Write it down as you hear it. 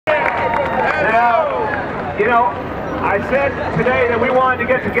You know, I said today that we wanted to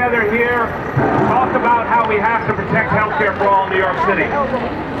get together here, talk about how we have to protect healthcare for all in New York City.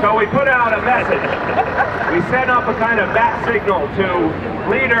 So we put out a message. We sent up a kind of bat signal to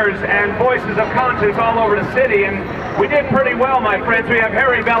leaders and voices of conscience all over the city, and we did pretty well, my friends. We have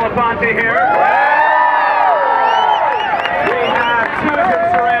Harry Belafonte here. We have Susan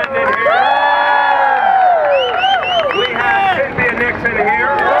Sarandon here. We have Cynthia Nixon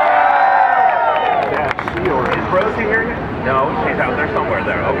here. Is Rosie here yet? No, she's out there somewhere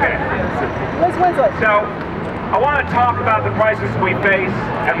there. Okay. So, I want to talk about the crisis we face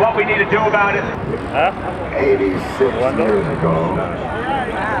and what we need to do about it. 86 years ago,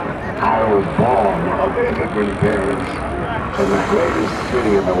 I was born of immigrant parents in the greatest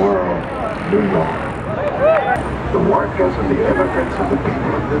city in the world, New York. The workers and the immigrants and the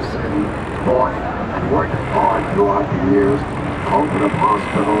people of this city fought and worked hard throughout the years to open up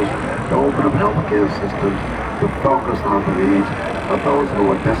hospitals, to open up healthcare systems, to focus on the needs of those who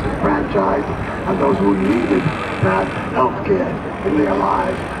were disenfranchised and those who needed to have healthcare in their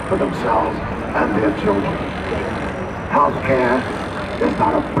lives for themselves and their children. Healthcare is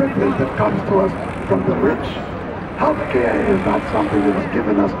not a privilege that comes to us from the rich. Healthcare is not something that is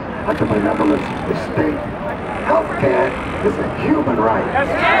given us at the benevolence of the state. Healthcare is a human right.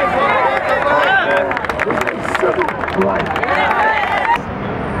 Healthcare is a civil right.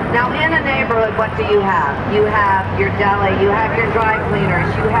 Now in a neighborhood, what do you have? You have your deli, you have your dry cleaners,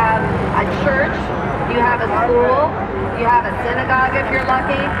 you have a church, you have a school, you have a synagogue if you're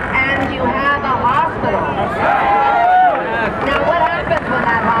lucky, and you have a hospital. Now what happens when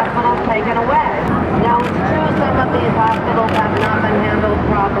that hospital is taken away? Now it's true some of these hospitals have not been handled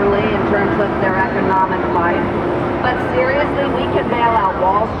properly in terms of their economic life, but seriously, we can bail out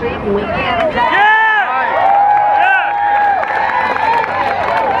Wall Street and we can't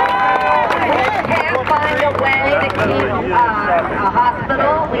find a way to keep a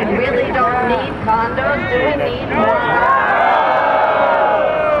hospital. We really don't need condos. Do we need more condos?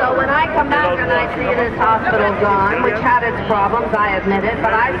 So when I come back and I see this hospital gone, which had its problems, I admit it,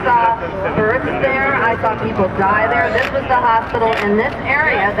 but I saw births there, I saw people die there. This was the hospital in this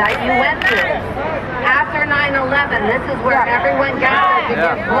area that you went to. After 9/11, this is where everyone gathered to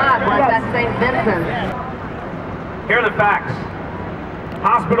give blood, was at St. Vincent. Here are the facts.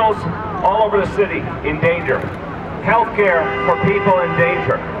 Hospitals all over the city in danger. Healthcare for people in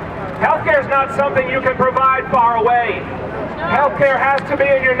danger. Healthcare is not something you can provide far away. Healthcare has to be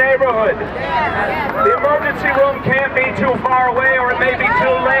in your neighborhood. The emergency room can't be too far away or it may be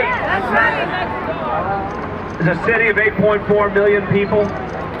too late. It's a city of 8.4 million people,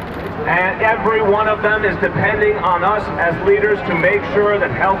 and every one of them is depending on us as leaders to make sure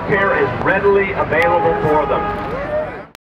that healthcare is readily available for them.